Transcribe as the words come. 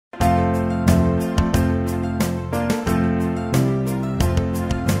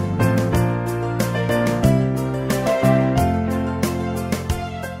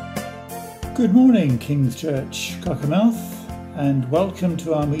Good morning, King's Church, Cockermouth, and welcome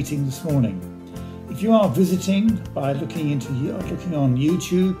to our meeting this morning. If you are visiting by looking on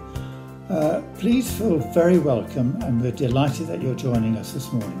YouTube, please feel very welcome, and we're delighted that you're joining us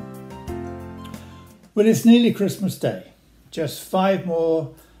this morning. Well, it's nearly Christmas Day. Just 5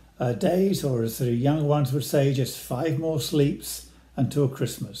 more days, or as the young ones would say, just 5 more sleeps until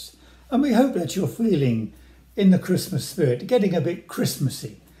Christmas. And we hope that you're feeling in the Christmas spirit, getting a bit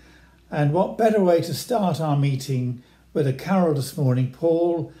Christmassy. And what better way to start our meeting with a carol this morning.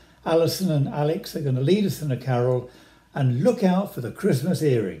 Paul, Alison and Alex are going to lead us in a carol, and look out for the Christmas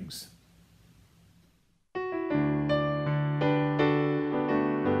earrings.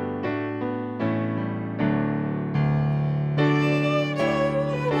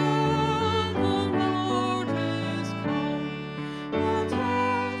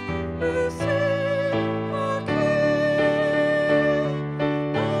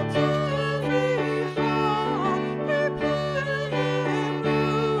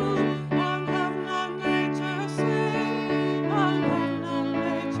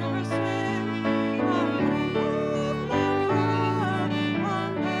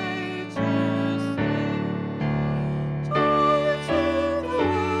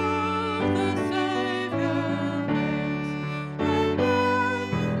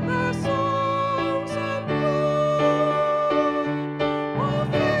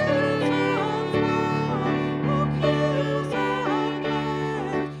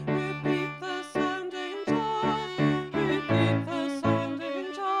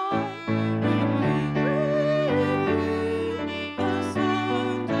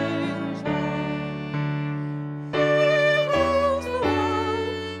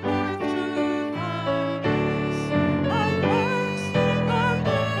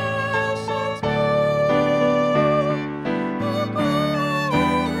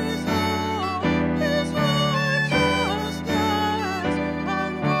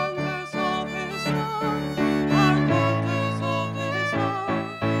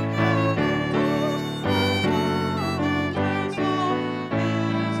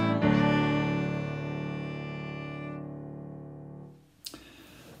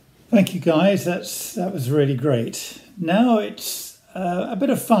 Thank you guys, that was really great. Now it's a bit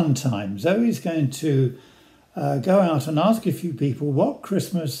of fun time. Zoe's going to go out and ask a few people what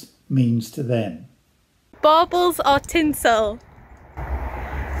Christmas means to them. Baubles or tinsel?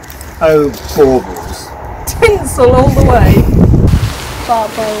 Oh, baubles. Tinsel all the way.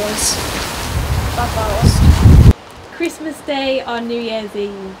 Baubles. Baubles. Christmas Day or New Year's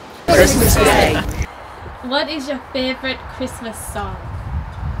Eve? Christmas Day. What is your favourite Christmas song?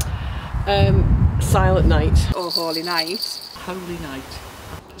 Silent Night. Or Holy Night. Holy Night.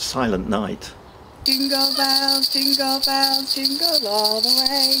 Silent Night. Jingle bells, jingle all the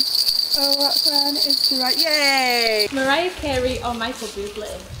way. Oh, what fun it is to ride. Yay! Mariah Carey or Michael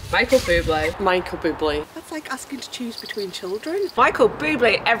Bublé? Michael Bublé. Michael Bublé. That's like asking to choose between children. Michael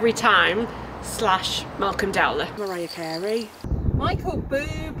Bublé every time / Malcolm Dowler. Mariah Carey. Michael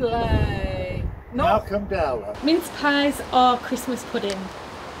Bublé. Malcolm Dowler. Mince pies or Christmas pudding?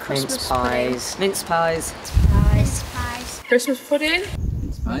 Christmas pies. Mince pies. Pies. Pies. Christmas pudding.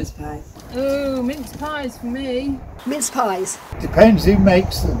 Mince pies. Pies. Oh, mince pies for me. Mince pies. Depends who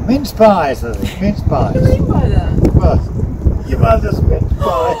makes them. Mince pies, I think. Mince pies. What do you mean by that? Well, your mother's mince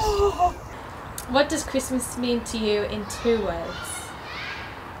pies. What does Christmas mean to you in 2 words?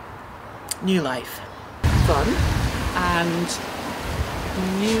 New life. Fun. And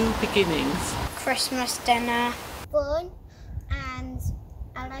new beginnings. Christmas dinner. Fun. And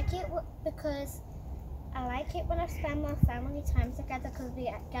I like it because I like it when I spend my family time together, because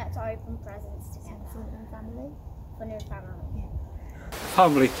we get to open presents together. Fun and family. Fun and family.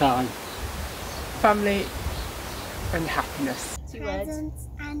 Family time. Family and happiness. Presents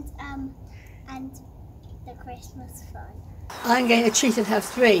and the Christmas fun. I'm going to cheat and have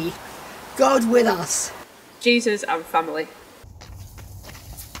 3. God with us. Jesus and family.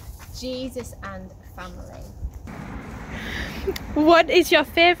 Jesus and family. What is your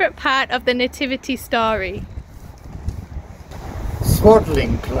favourite part of the nativity story?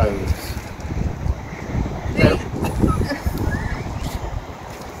 Swaddling clothes.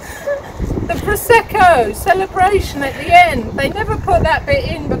 The Prosecco celebration at the end. They never put that bit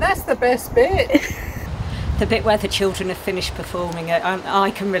in, but that's the best bit. The bit where the children have finished performing it,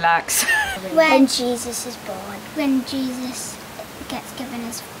 I can relax. When Jesus is born. When Jesus gets given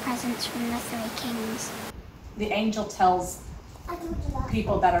his presents from the 3 kings. The angel tells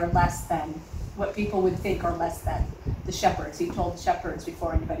people that are less than, what people would think are less than, the shepherds. He told the shepherds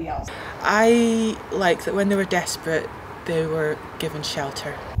before anybody else. I like that when they were desperate, they were given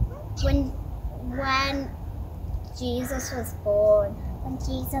shelter. When When Jesus was born. When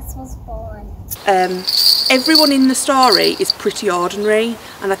Jesus was born. Everyone in the story is pretty ordinary,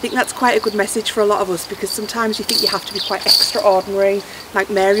 and I think that's quite a good message for a lot of us, because sometimes you think you have to be quite extraordinary, like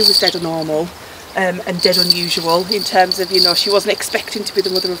Mary was dead normal and dead unusual in terms of, you know, she wasn't expecting to be the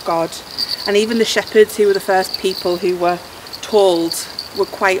mother of God, and even the shepherds, who were the first people who were told, were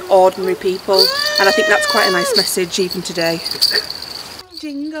quite ordinary people, and I think that's quite a nice message even today.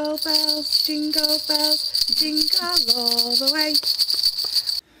 Jingle bells, jingle all the way.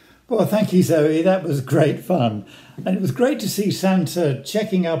 Well, thank you, Zoe. That was great fun. And it was great to see Santa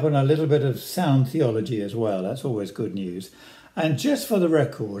checking up on a little bit of sound theology as well. That's always good news. And just for the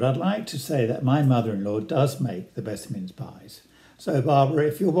record, I'd like to say that my mother-in-law does make the best mince pies. So, Barbara,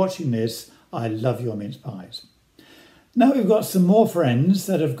 if you're watching this, I love your mince pies. Now we've got some more friends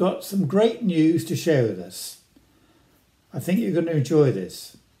that have got some great news to share with us. I think you're going to enjoy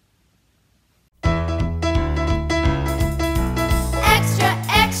this.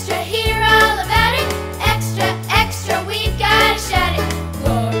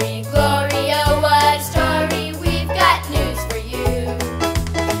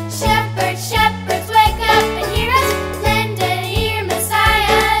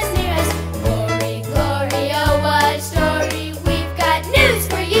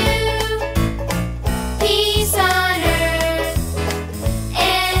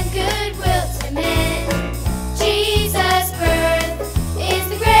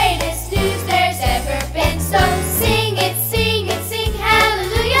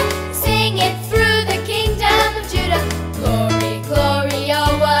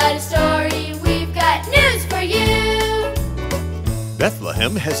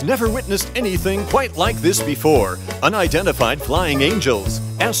 Bethlehem has never witnessed anything quite like this before. Unidentified flying angels,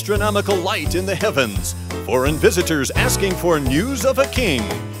 astronomical light in the heavens, foreign visitors asking for news of a king,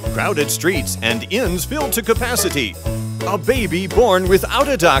 crowded streets and inns filled to capacity, a baby born without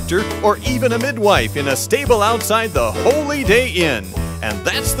a doctor or even a midwife in a stable outside the Holy Day Inn. And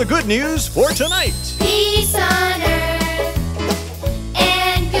that's the good news for tonight. Peace on earth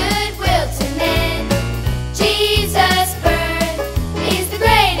and goodwill to men. Jesus' birth is the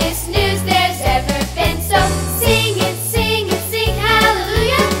greatest news there's ever been. So sing it, sing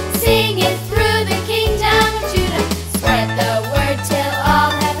hallelujah. Sing it through the kingdom of Judah. Spread the word till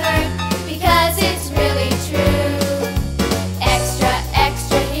all have heard, because it's really true. Extra,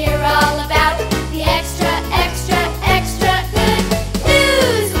 extra, hear all about the extra, extra, extra good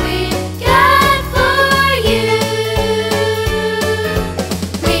news we've got for you.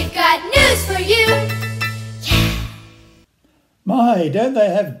 We've got news for you. My, don't they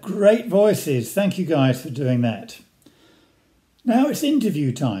have great voices? Thank you guys for doing that. Now it's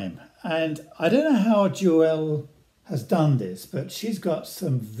interview time, and I don't know how Joelle has done this, but she's got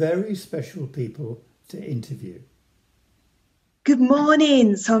some very special people to interview. Good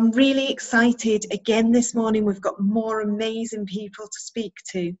morning. So I'm really excited. Again this morning we've got more amazing people to speak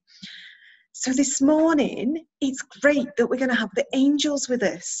to. So this morning it's great that we're going to have the angels with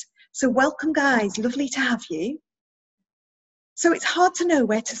us. So welcome guys, lovely to have you. So it's hard to know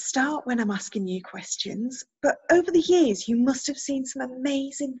where to start when I'm asking you questions, but over the years you must have seen some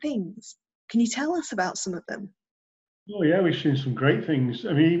amazing things. Can you tell us about some of them? Oh yeah, we've seen some great things.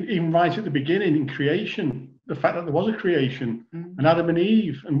 I mean, even right at the beginning in creation, the fact that there was a creation, and Adam and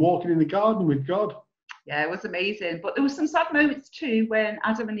Eve, and walking in the garden with God. Yeah, it was amazing. But there were some sad moments too when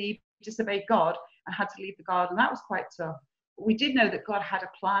Adam and Eve disobeyed God and had to leave the garden. That was quite tough. But we did know that God had a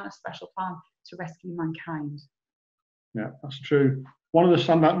plan, a special plan to rescue mankind. Yeah, that's true. One of the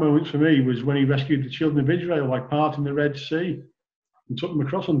standout moments for me was when he rescued the children of Israel by parting the Red Sea and took them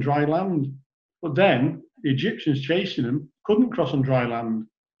across on dry land. But then the Egyptians chasing them couldn't cross on dry land,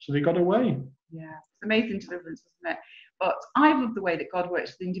 so they got away. Yeah, it's amazing deliverance, isn't it? But I love the way that God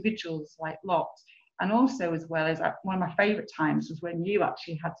works with individuals like Lot. And also, as well as one of my favourite times was when you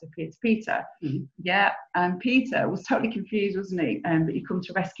actually had to appear to Peter. Yeah, and Peter was totally confused, wasn't he? But you come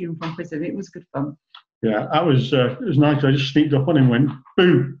to rescue him from prison. It was good fun. Yeah, that was it was nice. I just sneaked up on him, went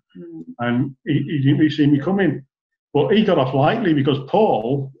boom, and he didn't really see me coming. But he got off lightly because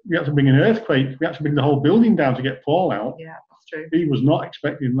Paul, we had to bring an earthquake. We had to bring the whole building down to get Paul out. Yeah, that's true. He was not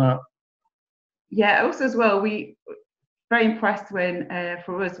expecting that. Yeah, also as well, we very impressed when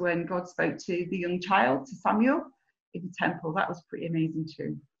for us when God spoke to the young child, to Samuel, in the temple. That was pretty amazing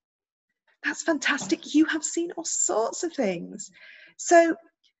too. That's fantastic. You have seen all sorts of things. So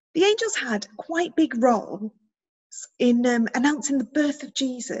the angels had quite big role in announcing the birth of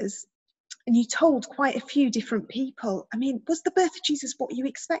Jesus, and you told quite a few different people. I mean, was the birth of Jesus what you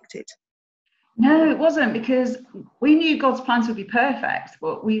expected? No, it wasn't, because we knew God's plans would be perfect,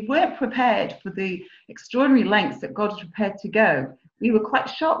 but we weren't prepared for the extraordinary lengths that God was prepared to go. We were quite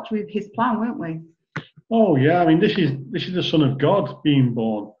shocked with his plan, weren't we? Oh yeah, I mean, this is the Son of God being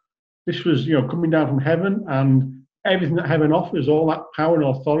born. This was, coming down from heaven, and everything that heaven offers, all that power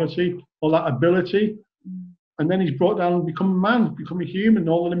and authority, all that ability, and then he's brought down and become a man, become a human,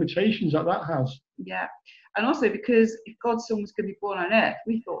 all the limitations that has. Yeah, and also because if God's Son was going to be born on earth,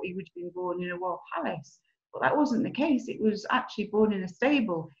 we thought he would have been born in a royal palace, but that wasn't the case. It was actually born in a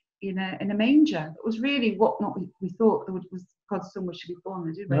stable, in a manger. It was really what not we thought was God's Son should be born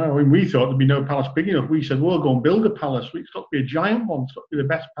there, didn't we? No, and we thought there'd be no palace big enough. We said, well, go and build a palace. It's got to be a giant one. It's got to be the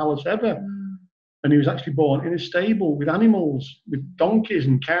best palace ever. And he was actually born in a stable with animals, with donkeys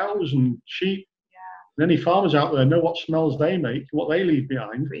and cows and sheep. Yeah. And any farmers out there know what smells they make, what they leave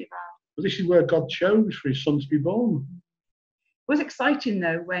behind. But this is where God chose for his Son to be born. It was exciting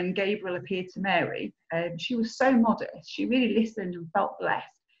though when Gabriel appeared to Mary. She was so modest. She really listened and felt blessed.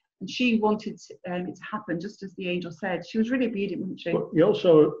 And she wanted it to happen just as the angel said. She was really obedient, wasn't she? But we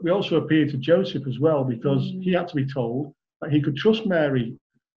also appeared to Joseph as well, because he had to be told that he could trust Mary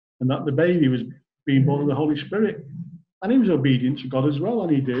and that the baby was being born of the Holy Spirit. And he was obedient to God as well, and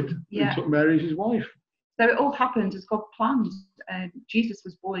he did. Yeah. He took Mary as his wife. So it all happened as God planned. Jesus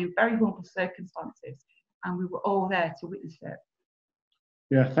was born in very humble circumstances, and we were all there to witness it.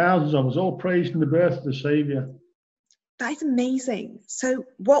 Yeah, thousands of us all praising the birth of the Saviour. That is amazing. So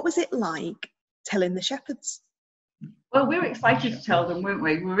what was it like telling the shepherds? Well, we were excited to tell them, weren't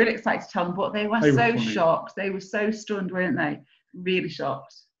we? We were really excited to tell them, but they were so shocked. They were so stunned, weren't they? Really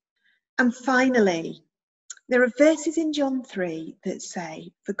shocked. And finally, there are verses in John 3 that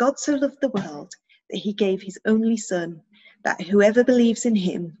say, "For God so loved the world that he gave his only Son, that whoever believes in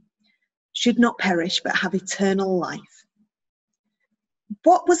him should not perish but have eternal life."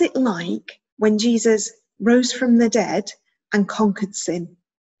 What was it like when Jesus rose from the dead and conquered sin?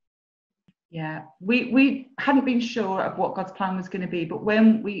 Yeah, we hadn't been sure of what God's plan was going to be, but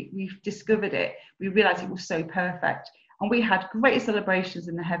when we discovered it, we realised it was so perfect. And we had great celebrations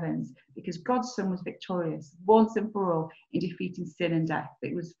in the heavens because God's Son was victorious once and for all in defeating sin and death.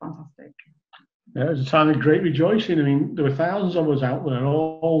 It was fantastic. Yeah, it was a time of great rejoicing. I mean, there were thousands of us out there,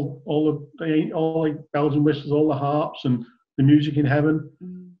 all the bells and whistles, all the harps and the music in heaven.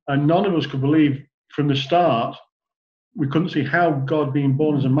 And none of us could believe from the start, we couldn't see how God being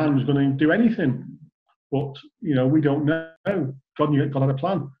born as a man was going to do anything. But, we don't know. God knew God had a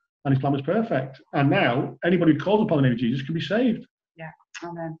plan, and his plan was perfect. And now, anybody who calls upon the name of Jesus can be saved. Yeah,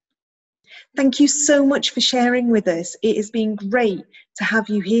 amen. Thank you so much for sharing with us. It has been great to have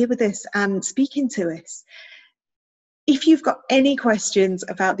you here with us and speaking to us. If you've got any questions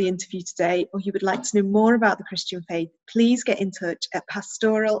about the interview today, or you would like to know more about the Christian faith, please get in touch at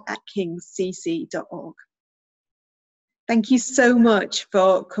pastoral@kingscc.org. Thank you so much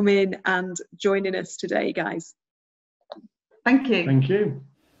for coming and joining us today, guys. Thank you. Thank you.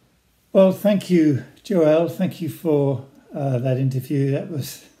 Well, thank you, Joelle. Thank you for that interview. That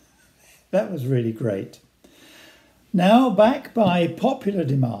was really great. Now, back by popular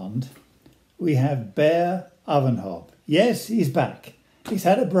demand, we have Bear Ovenhob. Yes, he's back. He's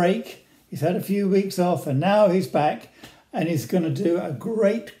had a break. He's had a few weeks off, and now he's back, and he's going to do a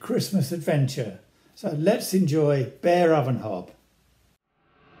great Christmas adventure. So let's enjoy Bear Ovenhob.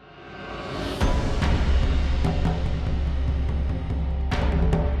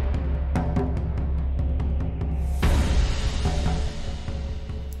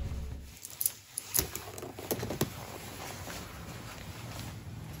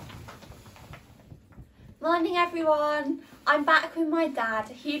 Morning everyone, I'm back with my dad.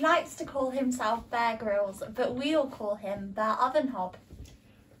 He likes to call himself Bear Grylls, but we all call him Bear Ovenhob.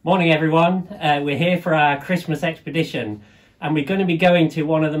 Morning everyone, we're here for our Christmas expedition, and we're going to be going to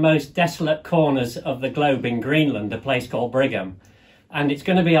one of the most desolate corners of the globe in Greenland, a place called Brigham. And it's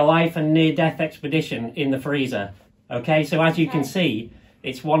going to be a life and near-death expedition in the freezer. Okay, so as you can see,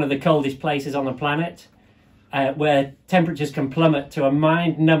 it's one of the coldest places on the planet, where temperatures can plummet to a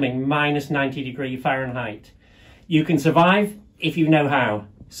mind-numbing -90°F. You can survive if you know how,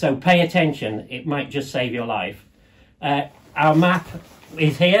 so pay attention, it might just save your life. Our map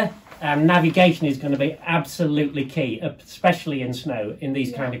is here, and navigation is going to be absolutely key, especially in snow, in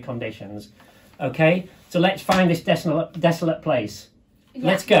these kind of conditions. Okay, so let's find this desolate place. Yeah.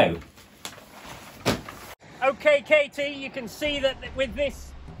 Let's go. Okay, Katie, you can see that with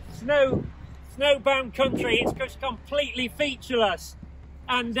this snowbound country, it's just completely featureless,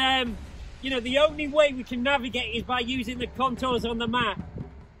 and the only way we can navigate is by using the contours on the map.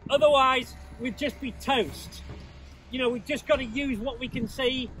 Otherwise we'd just be toast. We've just got to use what we can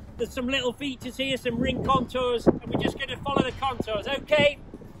see, There's some little features here, some ring contours, and we're just going to follow the contours. Okay,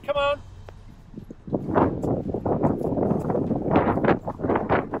 come on.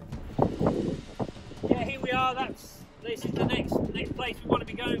 Yeah, here we are. This is the next place we want to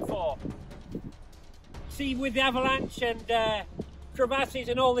be going for. See, with the avalanche and crevasses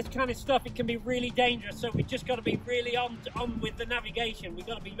and all this kind of stuff, it can be really dangerous, so we've just got to be really on with the navigation. We've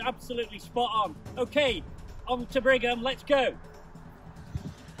got to be absolutely spot on. Okay, on to Brigham, let's go.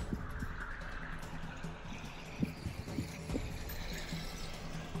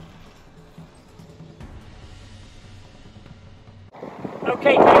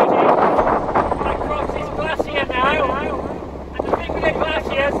 Okay, Katie, I cross this glacier now, and the thing with the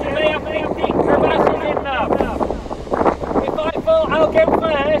glaciers is they have big deep crevasses in them. If I fall, I'll go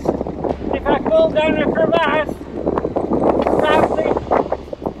first. If I fall down a crevasse, grab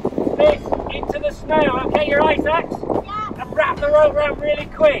this into the snow. Okay, your ice axe? Yeah. And wrap the rope around really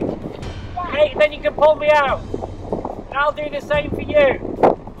quick. Yeah. Okay, then you can pull me out. And I'll do the same for you.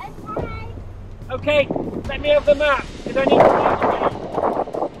 Okay, let me have the map, because I need to navigate.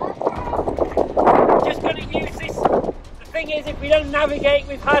 Just going to use this. The thing is, if we don't navigate,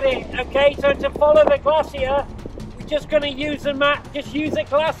 we've had it. Okay, so to follow the glacier, we're just going to use the map. Just use the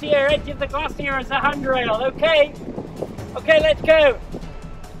glacier, edge of the glacier as a handrail. Okay? Okay, let's go.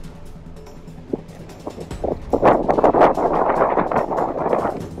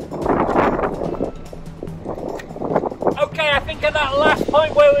 Okay, I think at that last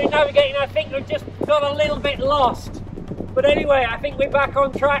point where we're navigating, I think we've just got a little bit lost. But anyway, I think we're back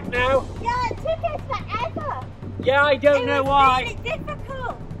on track now. Yeah, it took us forever. Yeah, I don't know why. It was really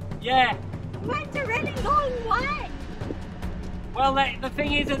difficult. Yeah. We went a really long way. Well, the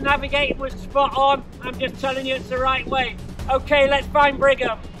thing is that navigating was spot on. I'm just telling you it's the right way. Okay, let's find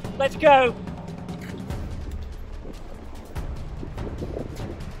Brigham. Let's go.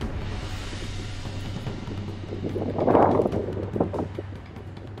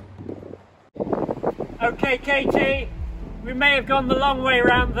 Okay, Katie, we may have gone the long way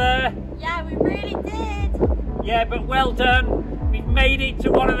around there. Yeah, we really did. Yeah, but well done. We've made it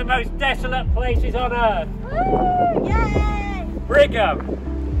to one of the most desolate places on earth. Woo! Yay! Brigham.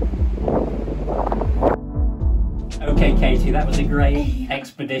 Okay, Katie, that was a great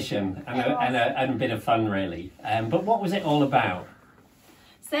expedition and a bit of fun, really. But what was it all about?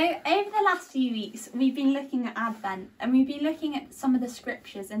 So over the last few weeks, we've been looking at Advent, and we've been looking at some of the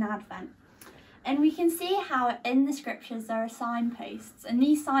scriptures in Advent. And we can see how in the scriptures there are signposts, and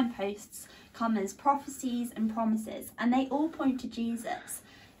these signposts come as prophecies and promises, and they all point to Jesus,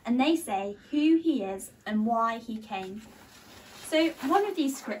 and they say who he is and why he came. So one of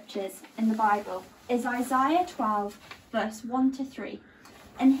these scriptures in the Bible is Isaiah 12 verse 1 to 3,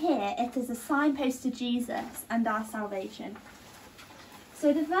 and here it is a signpost to Jesus and our salvation.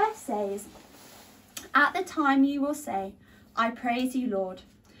 So the verse says, "At the time you will say, I praise you, Lord.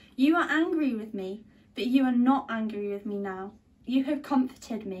 You are angry with me, but you are not angry with me now. You have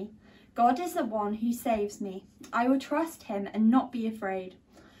comforted me. God is the one who saves me. I will trust him and not be afraid.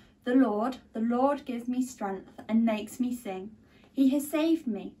 The Lord gives me strength and makes me sing. He has saved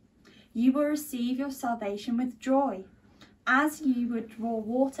me. You will receive your salvation with joy, as you would draw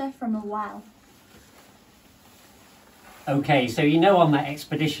water from a well." Okay, so you know on that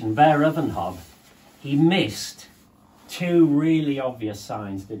expedition, Bear Uvenhob, he missed two really obvious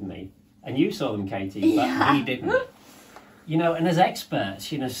signs, didn't he? And you saw them, Katie, but he didn't. You know, and as experts,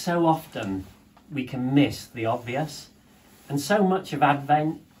 you know, so often we can miss the obvious. And so much of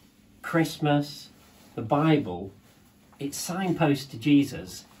Advent, Christmas, the Bible, it's signposts to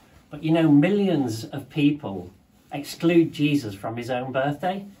Jesus. But you know, millions of people exclude Jesus from his own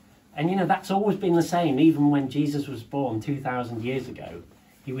birthday. And you know, that's always been the same, even when Jesus was born 2,000 years ago.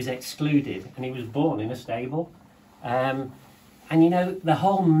 He was excluded, and he was born in a stable. And you know, the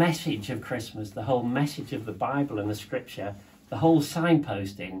whole message of Christmas, the whole message of the Bible and the scripture, the whole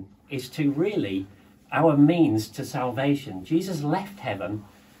signposting is to really our means to salvation. Jesus left heaven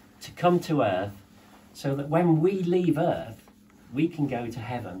to come to earth so that when we leave earth, we can go to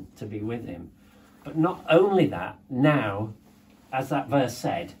heaven to be with him. But not only that, now, as that verse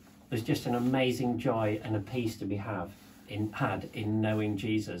said, there's just an amazing joy and a peace to be had in knowing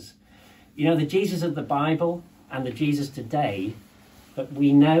Jesus. You know, the Jesus of the Bible and the Jesus today that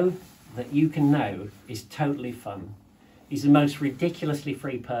we know, that you can know, is totally fun. He's the most ridiculously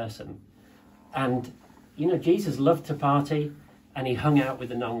free person. And, you know, Jesus loved to party and he hung out with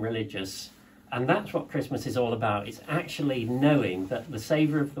the non-religious. And that's what Christmas is all about. It's actually knowing that the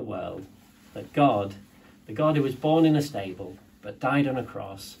Saviour of the world, that God, the God who was born in a stable but died on a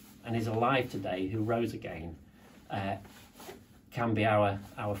cross and is alive today, who rose again, can be our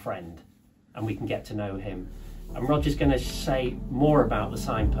friend, and we can get to know him. And Roger's going to say more about the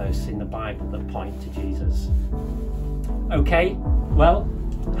signposts in the Bible that point to Jesus. Okay, well,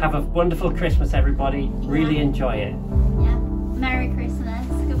 have a wonderful Christmas, everybody. Really enjoy it. Yeah. Merry Christmas.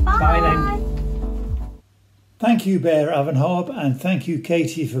 Goodbye. Bye then. Thank you, Bear Avanhob, and thank you,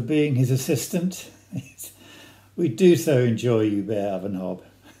 Katie, for being his assistant. We do so enjoy you, Bear Avanhob.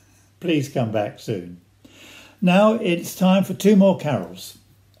 Please come back soon. Now it's time for two more carols,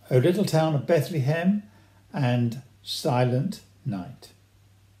 O Little Town of Bethlehem and Silent Night.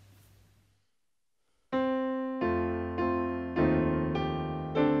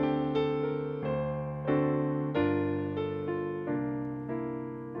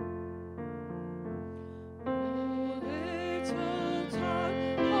 Son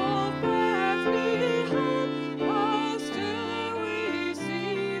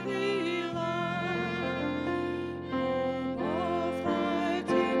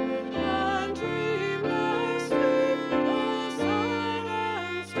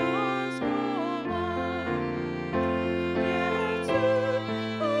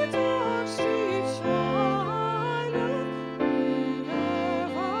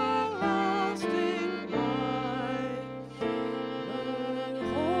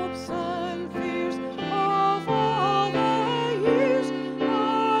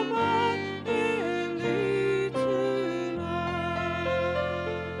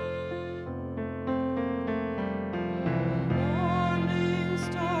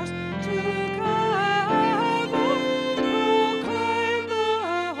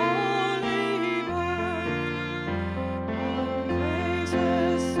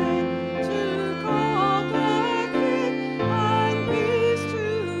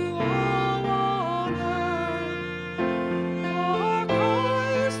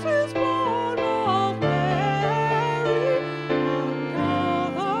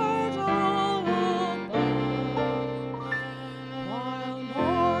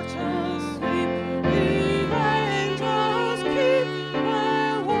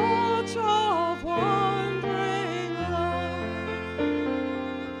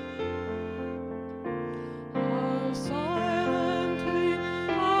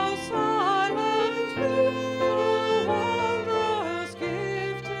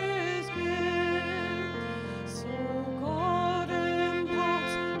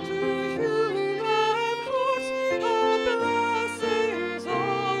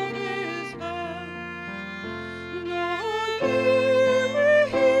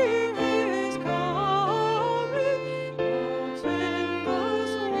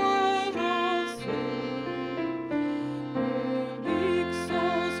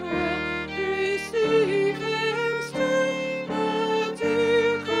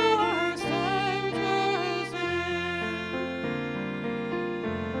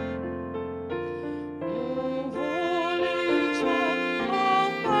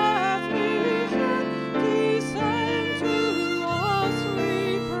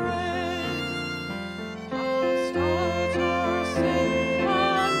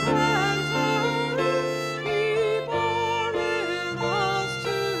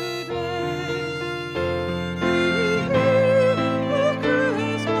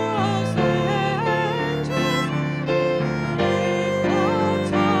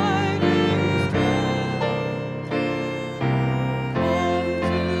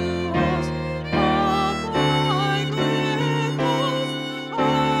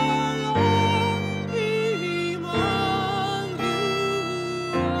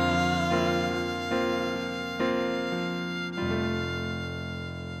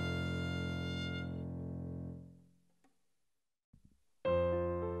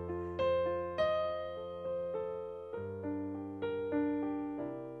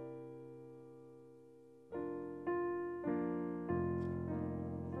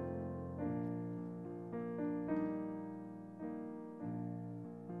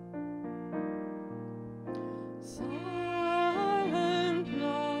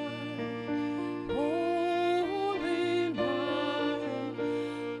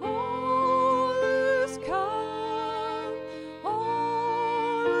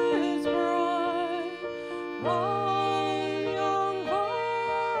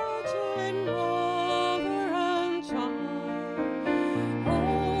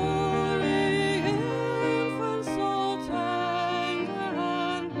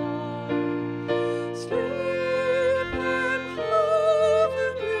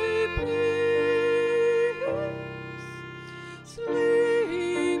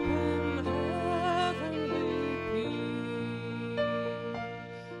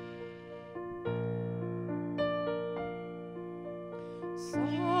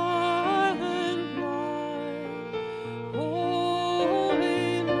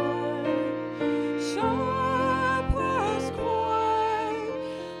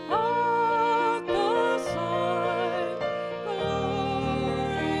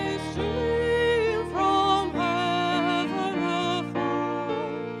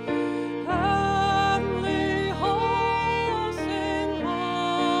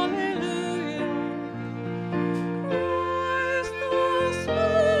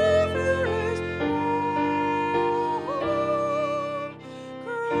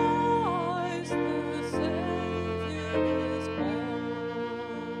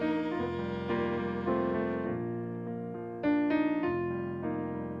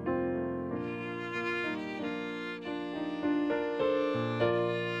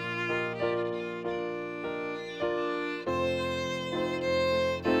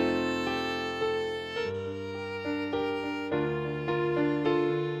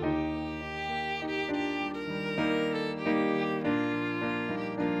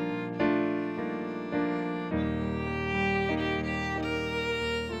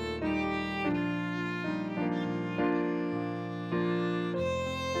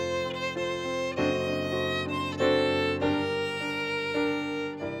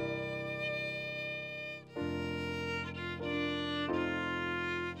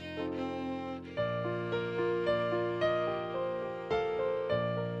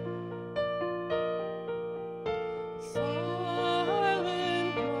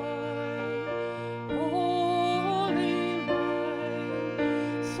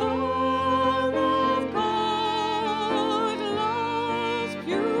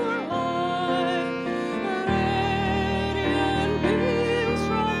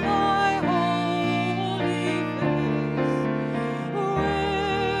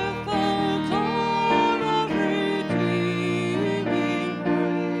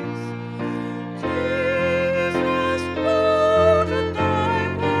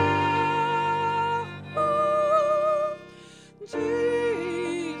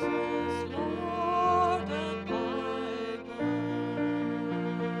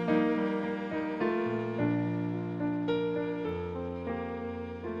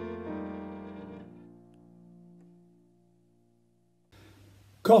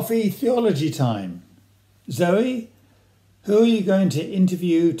Coffee theology time. Zoe, who are you going to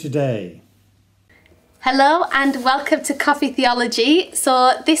interview today? Hello and welcome to Coffee Theology.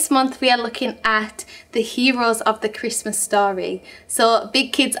 So this month we are looking at the heroes of the Christmas story. So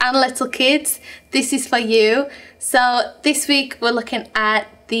big kids and little kids, this is for you. So this week we're looking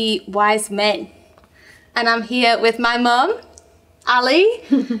at the wise men. And I'm here with my mum, Ali.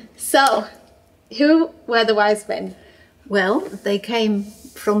 So, who were the wise men? Well, they came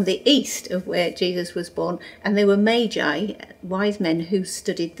from the east of where Jesus was born, and they were magi, wise men who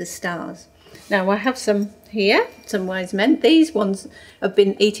studied the stars. Now, I have some here, some wise men. These ones have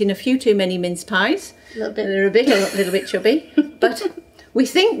been eating a few too many mince pies. A little bit. They're a little bit chubby. But we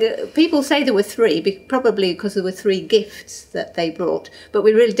think, people say there were three, probably because there were three gifts that they brought. But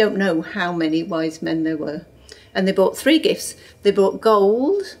we really don't know how many wise men there were. And they brought three gifts. They brought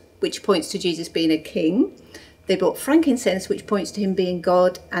gold, which points to Jesus being a king. They brought frankincense, which points to him being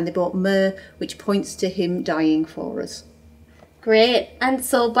God. And they brought myrrh, which points to him dying for us. Great. And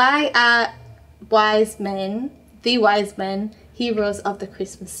so by our wise men, the wise men, heroes of the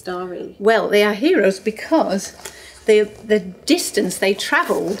Christmas story. Well, they are heroes because the distance they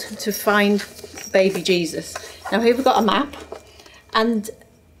travelled to find baby Jesus. Now here we've got a map, and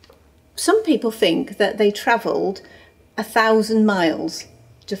some people think that they travelled 1,000 miles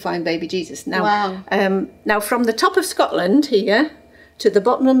to find baby Jesus. Now, wow. Now from the top of Scotland here to the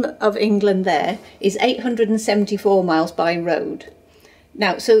bottom of England there is 874 miles by road.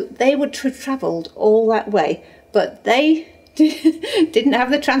 Now, so they would have travelled all that way, but they didn't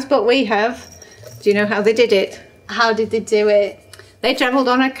have the transport we have. Do you know how they did it? How did they do it? They travelled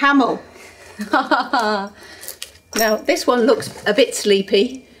on a camel. Now, this one looks a bit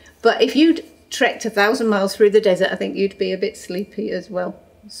sleepy, but if you'd trekked 1,000 miles through the desert, I think you'd be a bit sleepy as well.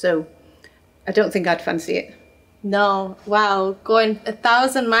 So, I don't think I'd fancy it. No, wow, going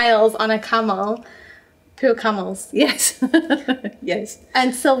 1,000 miles on a camel. Poor camels. Yes. Yes.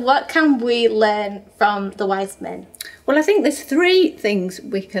 And so what can we learn from the wise men? Well, I think there's three things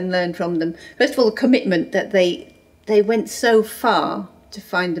we can learn from them. First of all, the commitment that they went so far to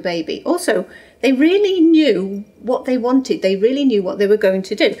find the baby. Also, they really knew what they wanted. They really knew what they were going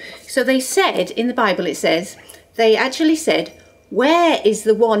to do. So they said, in the Bible it says, they actually said, "Where is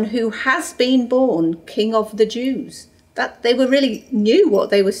the one who has been born King of the Jews?" That they were really knew what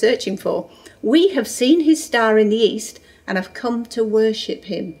they were searching for. "We have seen his star in the east and have come to worship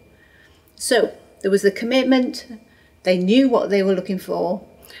him." So there was the commitment, they knew what they were looking for,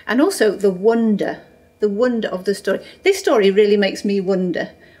 and also the wonder of the story. This story really makes me wonder,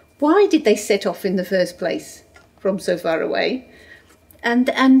 why did they set off in the first place from so far away?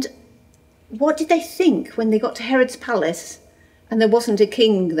 And what did they think when they got to Herod's palace and there wasn't a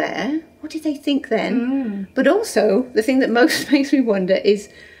king there? What did they think then? But also, the thing that most makes me wonder is,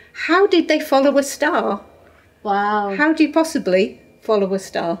 how did they follow a star? Wow. How do you possibly follow a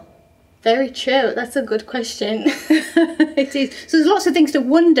star? Very true. That's a good question. It is. So there's lots of things to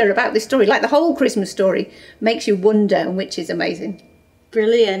wonder about this story. Like the whole Christmas story makes you wonder, which is amazing.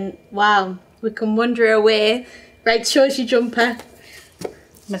 Brilliant. Wow. We can wonder away. Right, show us your jumper.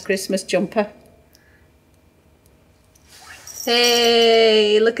 My Christmas jumper.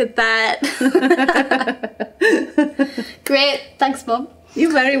 Hey, look at that. Great. Thanks, Mum.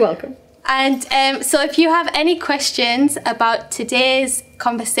 You're very welcome. And so if you have any questions about today's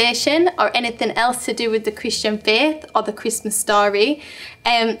conversation or anything else to do with the Christian faith or the Christmas story,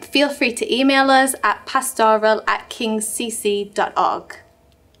 feel free to email us at pastoral@kingscc.org.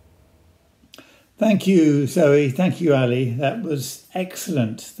 Thank you, Zoe. Thank you, Ali. That was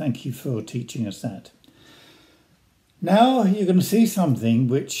excellent. Thank you for teaching us that. Now you're going to see something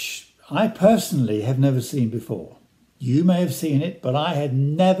which I personally have never seen before. You may have seen it, but I had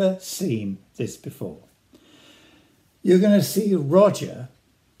never seen this before. You're going to see Roger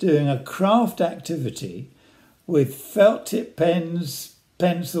doing a craft activity with felt tip pens,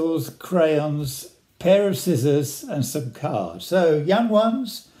 pencils, crayons, pair of scissors and some cards. So young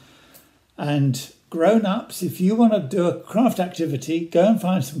ones and grown-ups, if you want to do a craft activity, go and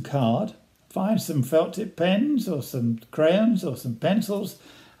find some card, find some felt tip pens or some crayons or some pencils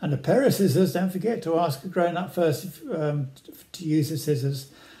and a pair of scissors. Don't forget to ask a grown-up first to use the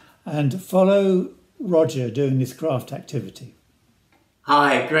scissors, and follow Roger doing this craft activity.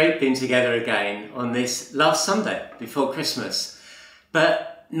 Hi, great being together again on this last Sunday before Christmas,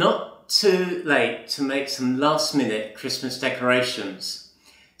 but not too late to make some last-minute Christmas decorations.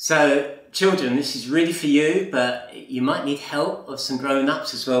 So children, this is really for you, but you might need help of some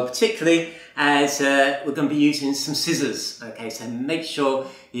grown-ups as well, particularly as we're going to be using some scissors. Okay, so make sure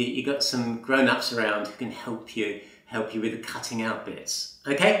you got some grown-ups around who can help you with the cutting out bits.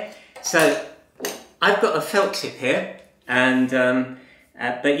 Okay, so I've got a felt tip here, and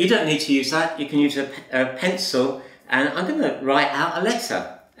but you don't need to use that. You can use a pencil, and I'm going to write out a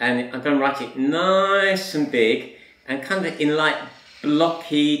letter, and I'm going to write it nice and big and kind of in like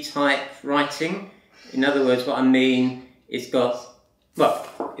blocky type writing. In other words, what I mean, it's got,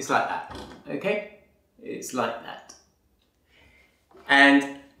 well, it's like that, okay? It's like that.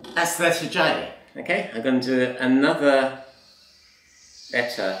 And that's the letter J, okay? I'm going to do another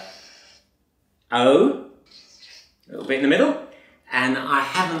letter O, a little bit in the middle, and I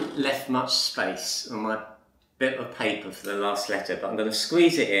haven't left much space on my bit of paper for the last letter, but I'm going to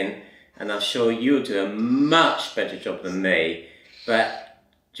squeeze it in, and I'm sure you'll do a much better job than me. But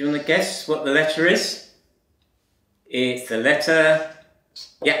do you want to guess what the letter is? It's the letter,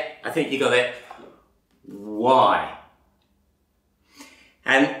 yeah, I think you got it, Y.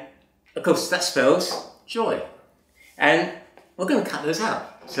 And of course that spells joy. And we're going to cut those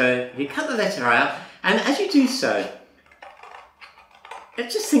out. So you cut the letter out, and as you do so,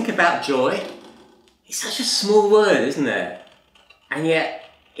 let's just think about joy. It's such a small word, isn't it? And yet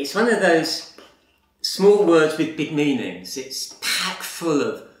it's one of those small words with big meanings. It's packed full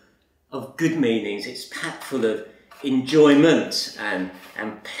of good meanings. It's packed full of enjoyment and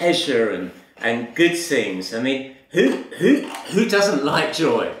pleasure and good things. I mean, who doesn't like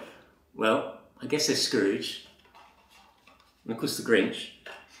joy? Well, I guess there's Scrooge, and of course the Grinch.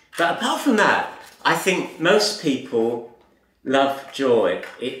 But apart from that, I think most people love joy.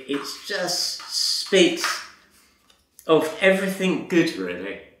 It just speaks of everything good,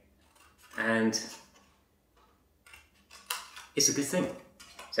 really, and it's a good thing.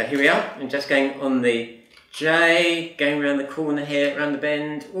 So here we are, I'm just going on the J, going around the corner here, around the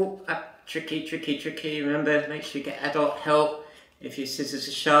bend. Oh, up, tricky, tricky, tricky. Remember, make sure you get adult help if your scissors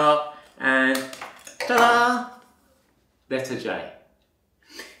are sharp. And ta-da! Letter J.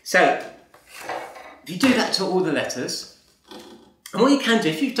 So, if you do that to all the letters, and what you can do,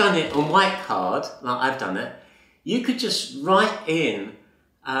 if you've done it on white card, like I've done it, you could just write in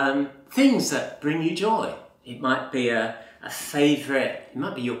things that bring you joy. It might be a favourite, it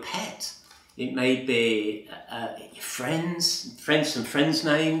might be your pet. It may be your friends and friends'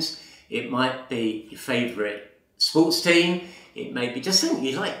 names. It might be your favourite sports team. It may be just something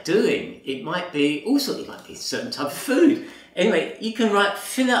you like doing. It might be also, it might be a certain type of food. Anyway, you can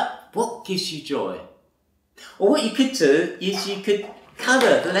fill up what gives you joy. Or what you could do is you could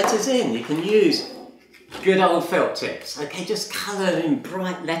colour the letters in. You can use good old felt tips. Okay, just colour in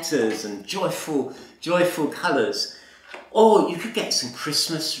bright letters and joyful colours. Or you could get some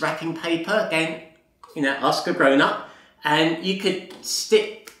Christmas wrapping paper, again, you know, ask a grown-up, and you could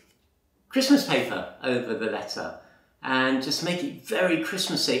stick Christmas paper over the letter and just make it very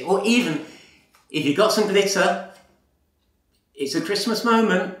Christmassy. Or even, if you've got some glitter, it's a Christmas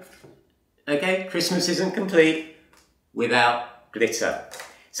moment, okay? Christmas isn't complete without glitter.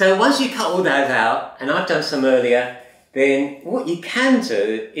 So once you cut all those out, and I've done some earlier, then what you can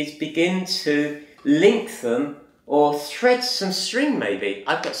do is begin to link them or thread some string maybe.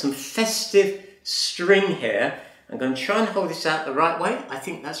 I've got some festive string here. I'm going to try and hold this out the right way. I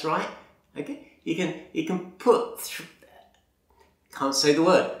think that's right. Okay, you can put, can't say the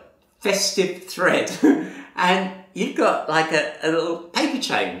word, festive thread, and you've got like a little paper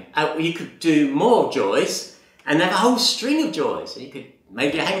chain. You could do more joys and have a whole string of joys. You could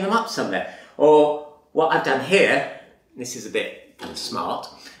maybe hang them up somewhere. Or what I've done here, this is a bit kind of smart.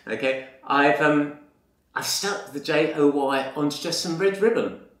 Okay, I've stuck the J-O-Y onto just some red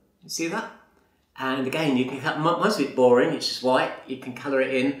ribbon. You see that? And again, you can cut, mine's a bit boring, it's just white, you can colour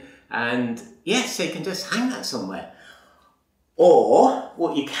it in, and yes, so you can just hang that somewhere. Or,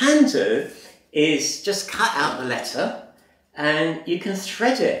 what you can do is just cut out the letter, and you can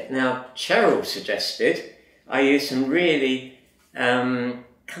thread it. Now, Cheryl suggested I use some really kind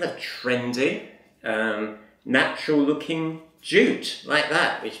of trendy, natural looking jute, like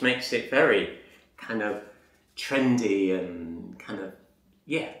that, which makes it very kind of trendy and kind of,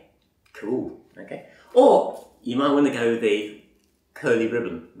 yeah, cool, okay? Or you might want to go the curly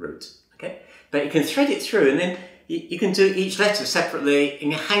ribbon route, okay? But you can thread it through, and then you can do each letter separately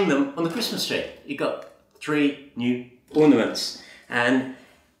and you hang them on the Christmas tree. You've got 3 new ornaments. And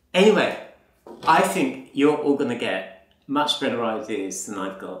anyway, I think you're all going to get much better ideas than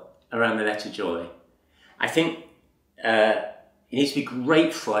I've got around the letter joy. I think you need to be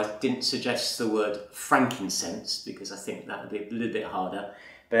grateful I didn't suggest the word frankincense, because I think that would be a little bit harder.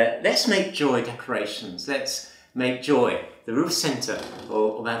 But let's make joy decorations. Let's make joy the real centre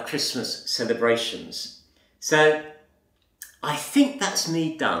of our Christmas celebrations. So I think that's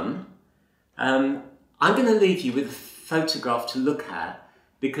me done. I'm going to leave you with a photograph to look at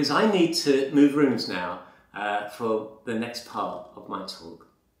because I need to move rooms now for the next part of my talk.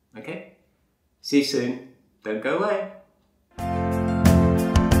 Okay? See you soon. Don't go away.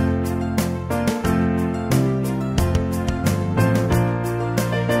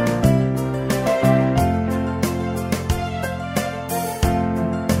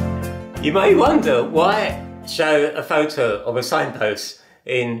 You may wonder, why show a photo of a signpost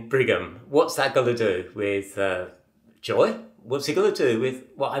in Brigham? What's that got to do with joy? What's it got to do with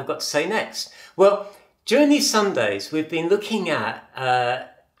what I've got to say next? Well, during these Sundays, we've been looking at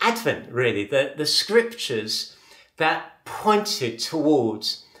Advent, really, the scriptures that pointed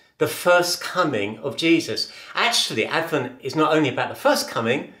towards the first coming of Jesus. Actually, Advent is not only about the first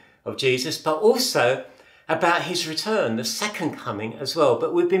coming of Jesus, but also about his return, the second coming as well.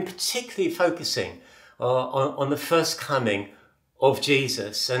 But we've been particularly focusing on the first coming of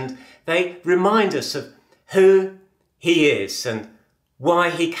Jesus. And they remind us of who he is and why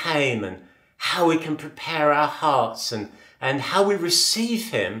he came and how we can prepare our hearts and how we receive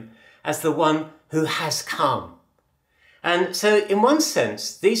him as the one who has come. And so in one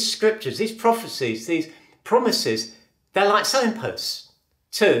sense, these scriptures, these prophecies, these promises, they're like signposts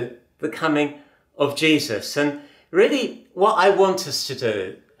to the coming of Jesus. And really what I want us to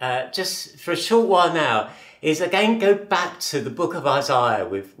do, just for a short while now, is again go back to the book of Isaiah.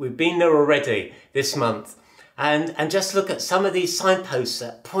 We've been there already this month, and just look at some of these signposts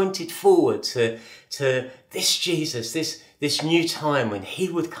that pointed forward to this Jesus, this new time when he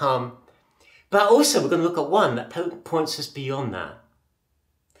would come. But also we're going to look at one that points us beyond that.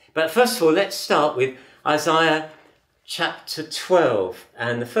 But first of all, let's start with Isaiah chapter 12,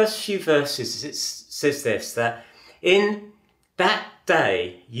 and the first few verses, it says this, that in that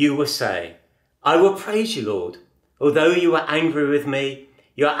day you will say, I will praise you, Lord. Although you were angry with me,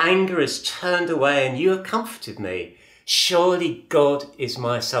 your anger is turned away and you have comforted me. Surely God is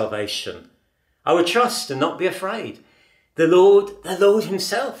my salvation. I will trust and not be afraid. The Lord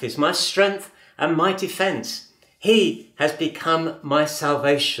himself is my strength and my defense. He has become my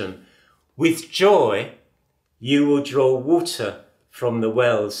salvation. With joy you will draw water from the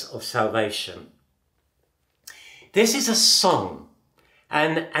wells of salvation. This is a song,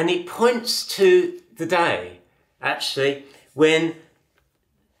 and it points to the day, actually, when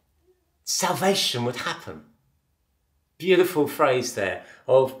salvation would happen. Beautiful phrase there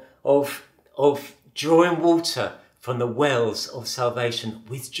of drawing water from the wells of salvation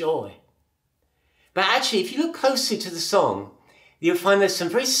with joy. But actually, if you look closely to the song, you'll find there's some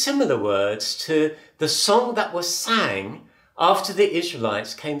very similar words to the song that was sang after the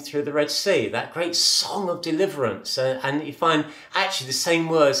Israelites came through the Red Sea, that great song of deliverance. And you find actually the same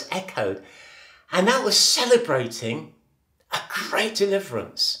words echoed. And that was celebrating a great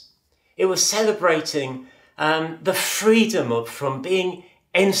deliverance. It was celebrating the freedom from being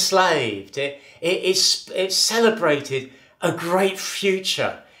enslaved. It celebrated a great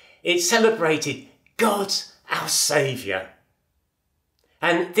future. It celebrated God, our Saviour.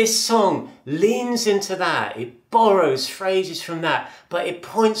 And this song leans into that. It borrows phrases from that, but it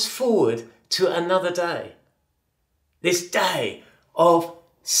points forward to another day. This day of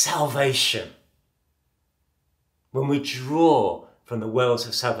salvation, when we draw from the wells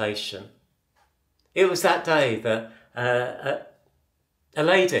of salvation. It was that day that a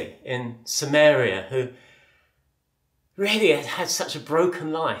lady in Samaria who really had such a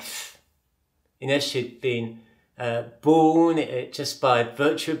broken life. You know, she'd been born just by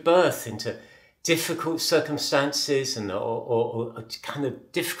virtue of birth into difficult circumstances and or kind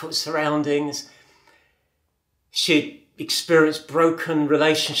of difficult surroundings. She'd experienced broken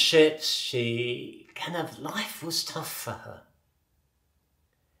relationships. Life was tough for her.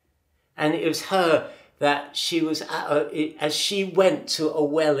 And it was her that she was as she went to a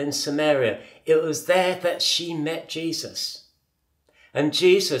well in Samaria, it was there that she met Jesus. And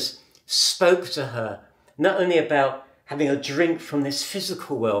Jesus spoke to her not only about having a drink from this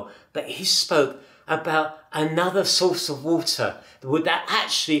physical well, but he spoke about another source of water that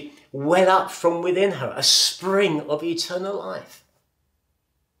actually well up from within her, a spring of eternal life.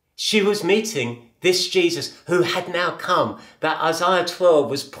 She was meeting this Jesus who had now come, that Isaiah 12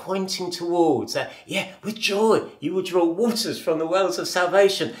 was pointing towards, that, with joy, you will draw waters from the wells of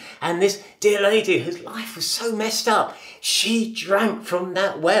salvation. And this dear lady whose life was so messed up, she drank from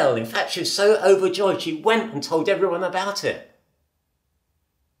that well. In fact, she was so overjoyed, she went and told everyone about it.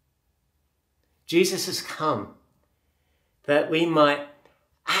 Jesus has come that we might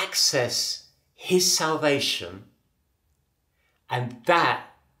access his salvation, and that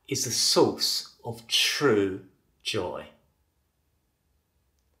is the source of true joy.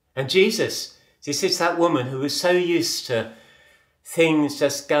 And Jesus, this is that woman who was so used to things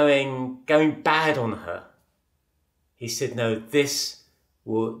just going bad on her. He said, no, this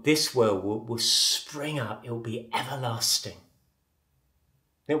world will spring up. It will be everlasting.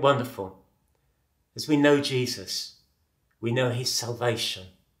 Isn't it wonderful? As we know Jesus, we know his salvation,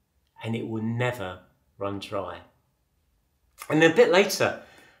 and it will never run dry. And then a bit later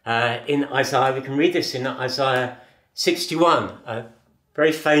in Isaiah, we can read this in Isaiah 61, a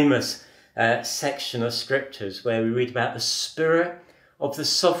very famous section of scriptures where we read about the Spirit of the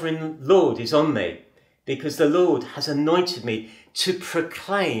Sovereign Lord is on me, because the Lord has anointed me to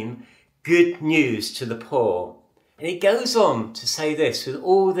proclaim good news to the poor. And it goes on to say this, with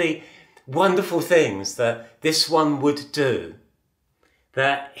all the wonderful things that this one would do,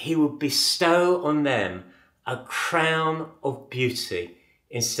 that he would bestow on them a crown of beauty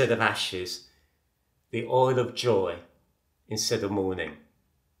instead of ashes, the oil of joy instead of mourning.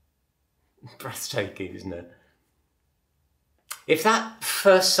 Breathtaking, isn't it? If that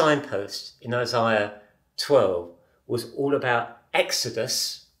first signpost in Isaiah 12 was all about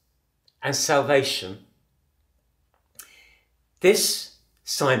Exodus and salvation, this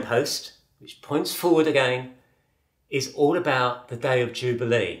signpost, which points forward again, is all about the day of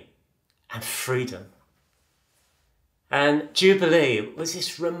Jubilee and freedom. And Jubilee was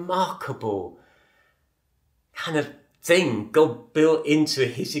this remarkable kind of thing God built into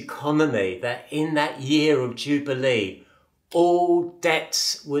his economy, that in that year of Jubilee, all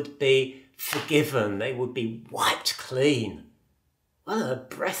debts would be forgiven. They would be wiped clean. What a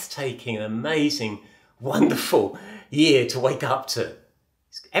breathtaking, amazing, wonderful year to wake up to.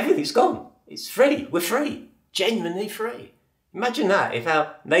 Everything's gone. It's free. We're free. Genuinely free. Imagine that, if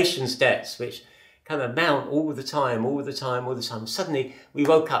our nation's debts, which kind of mount all the time, suddenly we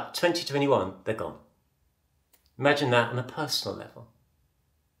woke up 2021, they're gone. Imagine that on a personal level.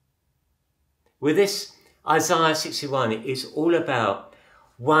 With this, Isaiah 61 is all about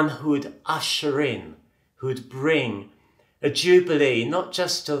one who would usher in, who would bring a jubilee, not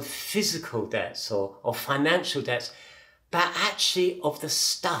just of physical debts or financial debts, but actually of the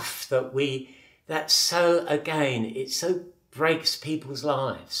stuff that so breaks people's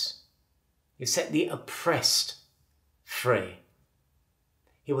lives. You set the oppressed free.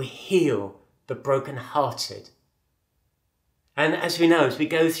 He will heal the brokenhearted. And as we know, as we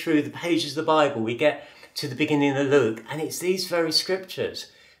go through the pages of the Bible, we get to the beginning of Luke, and it's these very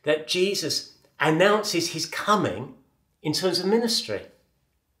scriptures that Jesus announces his coming in terms of ministry.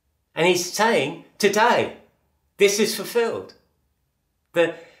 And he's saying, today, this is fulfilled.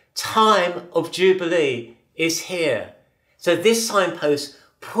 The time of Jubilee is here. So this signpost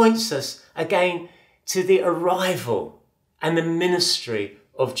points us again to the arrival and the ministry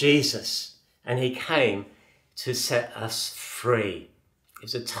of Jesus. And he came to set us free.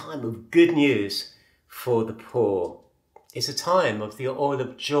 It's a time of good news for the poor. It's a time of the oil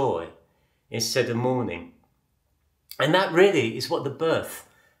of joy instead of mourning. And that really is what the birth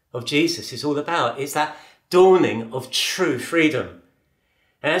of Jesus is all about. It's that dawning of true freedom.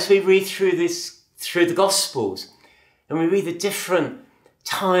 And as we read through the Gospels, and we read the different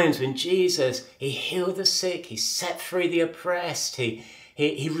times when Jesus, he healed the sick, he set free the oppressed, he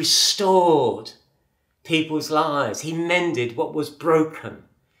restored people's lives, he mended what was broken.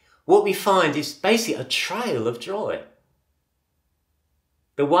 What we find is basically a trail of joy.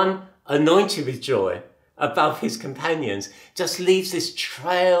 The one anointed with joy above his companions just leaves this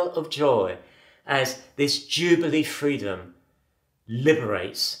trail of joy as this jubilee freedom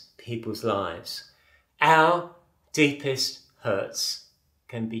liberates people's lives. Our deepest hurts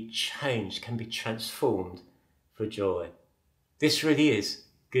can be changed, can be transformed for joy. This really is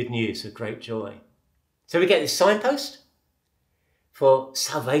good news of great joy. So we get this signpost for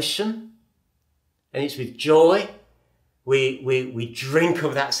salvation, and it's with joy. We drink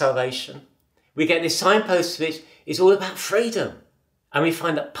of that salvation. We get this signpost which is all about freedom. And we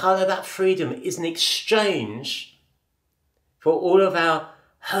find that part of that freedom is an exchange for all of our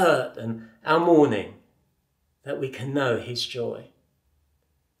hurt and our mourning, that we can know his joy.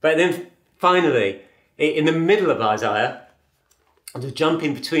 But then finally, in the middle of Isaiah, and to jump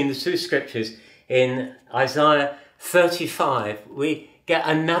in between the two scriptures, in Isaiah 35, we get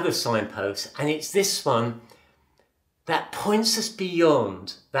another signpost, and it's this one that points us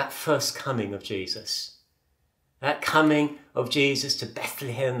beyond that first coming of Jesus. That coming of Jesus to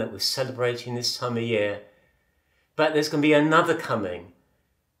Bethlehem that we're celebrating this time of year. But there's going to be another coming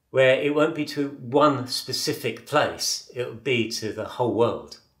where it won't be to one specific place, it will be to the whole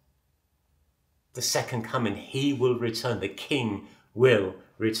world. The second coming, he will return, the King will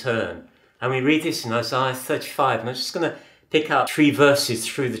return. And we read this in Isaiah 35, and I'm just going to pick up 3 verses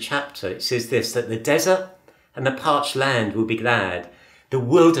through the chapter. It says this, that the desert and the parched land will be glad. The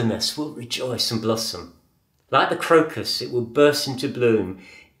wilderness will rejoice and blossom. Like the crocus, it will burst into bloom.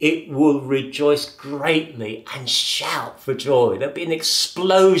 It will rejoice greatly and shout for joy. There'll be an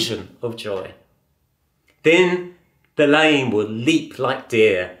explosion of joy. Then the lame will leap like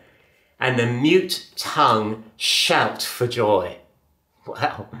deer, and the mute tongue shout for joy.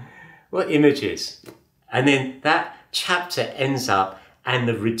 Wow, what images. And then that chapter ends up, and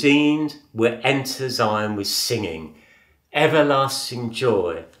the redeemed will enter Zion with singing. Everlasting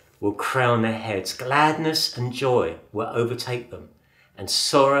joy will crown their heads. Gladness and joy will overtake them, and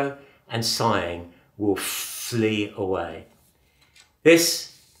sorrow and sighing will flee away.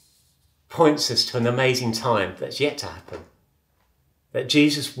 This points us to an amazing time that's yet to happen. That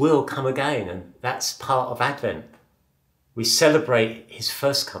Jesus will come again, and that's part of Advent. We celebrate his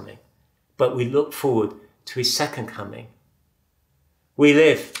first coming, but we look forward to his second coming. We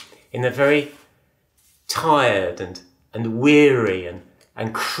live in a very tired and weary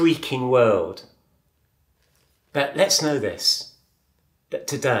and creaking world. But let's know this, that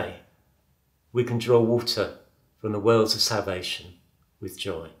today we can draw water from the wells of salvation with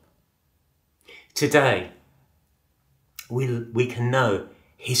joy. Today we can know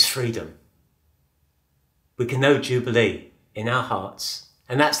his freedom. We can know Jubilee in our hearts.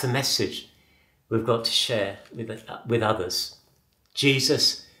 And that's the message we've got to share with others.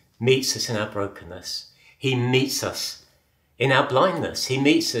 Jesus meets us in our brokenness. He meets us in our blindness. He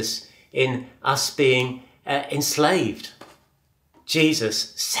meets us in us being enslaved.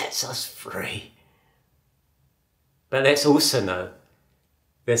 Jesus sets us free. But let's also know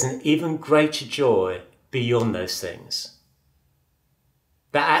there's an even greater joy beyond those things.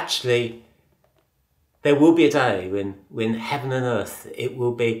 That actually there will be a day when heaven and earth, it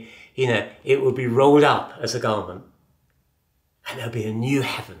will be rolled up as a garment. And there'll be a new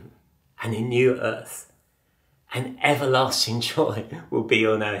heaven and a new earth. And everlasting joy will be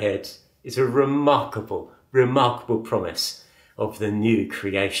on our heads. It's a remarkable, remarkable promise of the new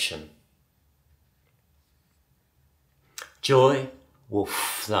creation. Joy will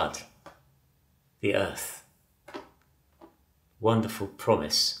flood the earth. Wonderful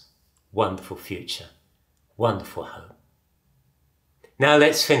promise, wonderful future, wonderful hope. Now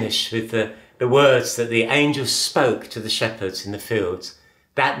let's finish with the words that the angels spoke to the shepherds in the fields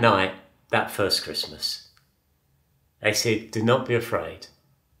that night, that first Christmas. They said, "Do not be afraid.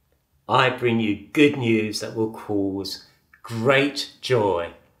 I bring you good news that will cause great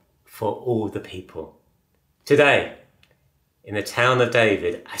joy for all the people. Today, in the town of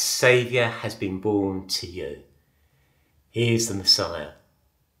David, a Saviour has been born to you. He is the Messiah.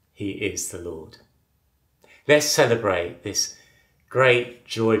 He is the Lord." Let's celebrate this great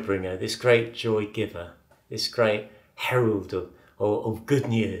joy bringer, this great joy giver, this great herald of good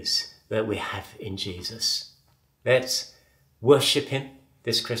news that we have in Jesus. Let's worship him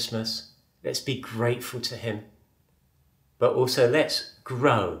this Christmas. Let's be grateful to him. But also let's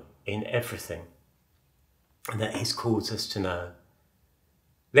grow in everything that he's called us to know.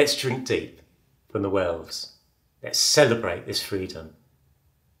 Let's drink deep from the wells. Let's celebrate this freedom.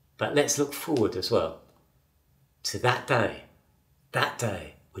 But let's look forward as well to that day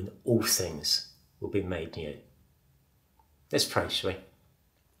when all things will be made new. Let's pray, shall we?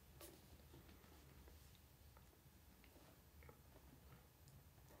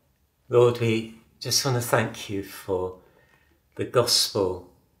 Lord, we just want to thank you for the gospel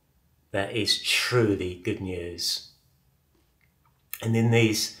that is truly good news. And in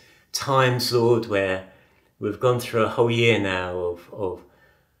these times, Lord, where we've gone through a whole year now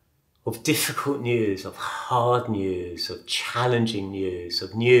of difficult news, of hard news, of challenging news,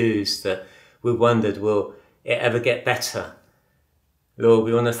 of news that we wondered, will it ever get better? Lord,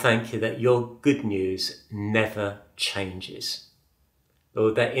 we want to thank you that your good news never changes.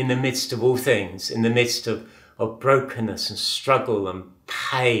 Lord, that in the midst of all things, in the midst of brokenness and struggle and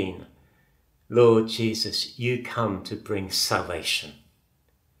pain, Lord Jesus, you come to bring salvation.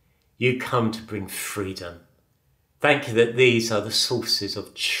 You come to bring freedom. Thank you that these are the sources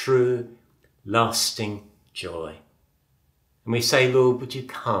of true, lasting joy. And we say, Lord, would you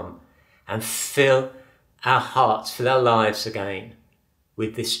come and fill our hearts, fill our lives again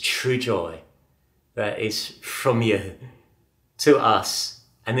with this true joy that is from you to us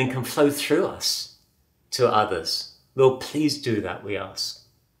and then can flow through us to others. Lord, please do that, we ask.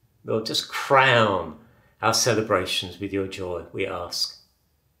 Lord, just crown our celebrations with your joy, we ask.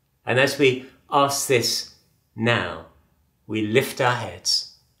 And as we ask this now, we lift our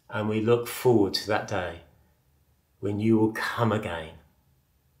heads and we look forward to that day when you will come again.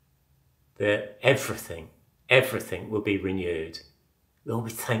 That everything will be renewed. Lord,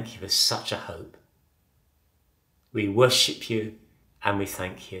 we thank you for such a hope. We worship you and we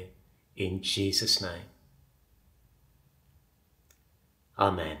thank you in Jesus' name.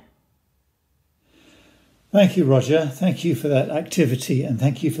 Amen. Thank you, Roger. Thank you for that activity and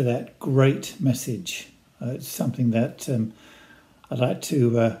thank you for that great message. It's something that I'd like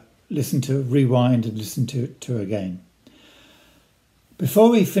to listen to, rewind and listen to again. Before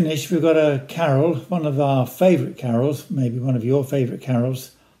we finish, we've got a carol, one of our favourite carols, maybe one of your favourite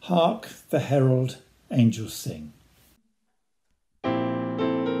carols, Hark the Herald Angels Sing.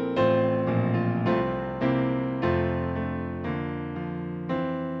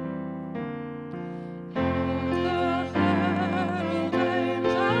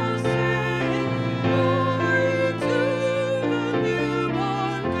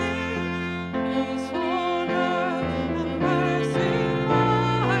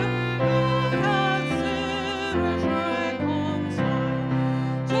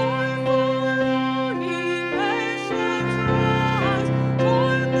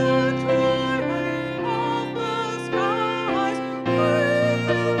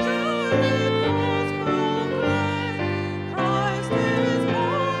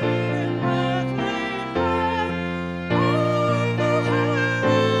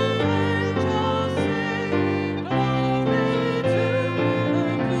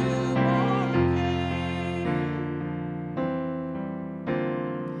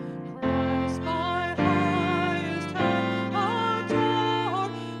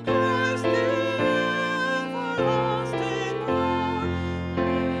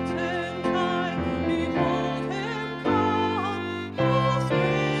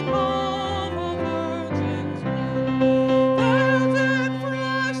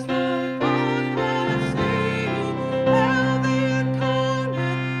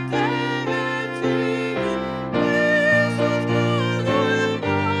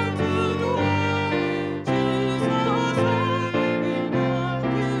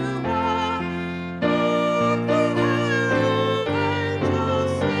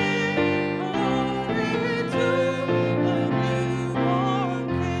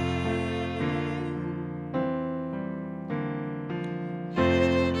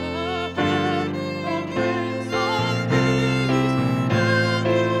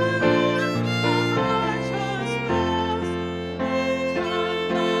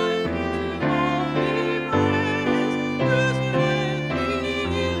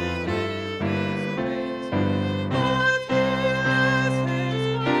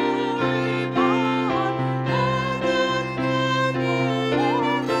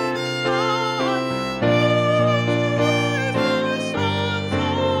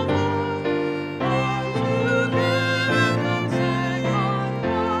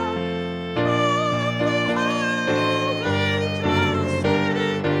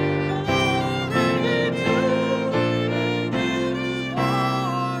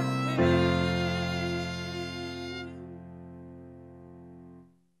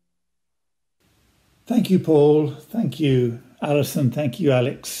 Thank you, Paul. Thank you, Alison. Thank you,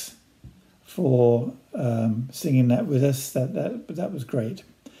 Alex, for singing that with us. That was great.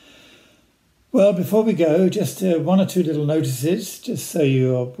 Well, before we go, just one or two little notices, just so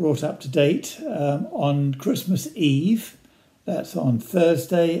you are brought up to date. On Christmas Eve, that's on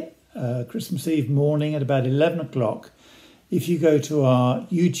Thursday, Christmas Eve morning at about 11 o'clock, if you go to our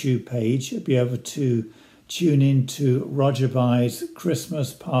YouTube page, you'll be able to tune in to Roger Bye's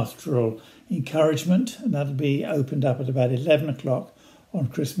Christmas Pastoral Encouragement, and that'll be opened up at about 11 o'clock on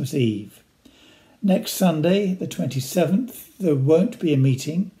Christmas Eve. Next Sunday, the 27th, there won't be a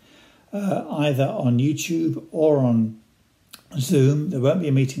meeting either on YouTube or on Zoom. There won't be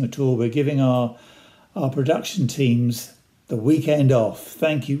a meeting at all. We're giving our production teams the weekend off.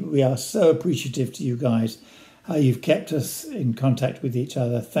 Thank you. We are so appreciative to you guys, how you've kept us in contact with each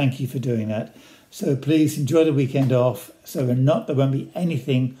other. Thank you for doing that. So please enjoy the weekend off. So there won't be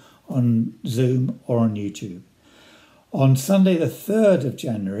anything on Zoom or on YouTube. On Sunday the 3rd of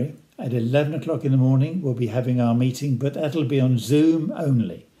January at 11 o'clock in the morning, we'll be having our meeting, but that'll be on Zoom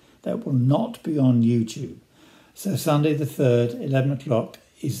only. That will not be on YouTube. So Sunday the 3rd, 11 o'clock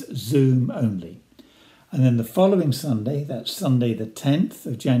is Zoom only. And then the following Sunday, that's Sunday the 10th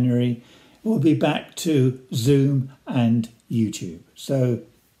of January, we'll be back to Zoom and YouTube. So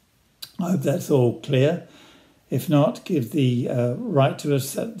I hope that's all clear. If not, give the write to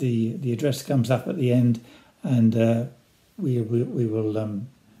us. The address comes up at the end, and we will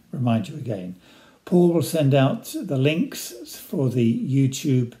remind you again. Paul will send out the links for the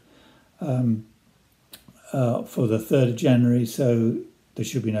YouTube for the 3rd of January, so there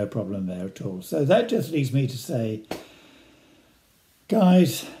should be no problem there at all. So that just leaves me to say,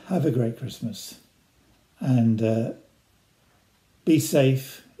 guys, have a great Christmas, and be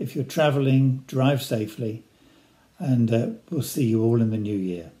safe. If you're travelling, drive safely, and we'll see you all in the new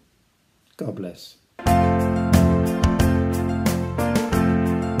year. God bless.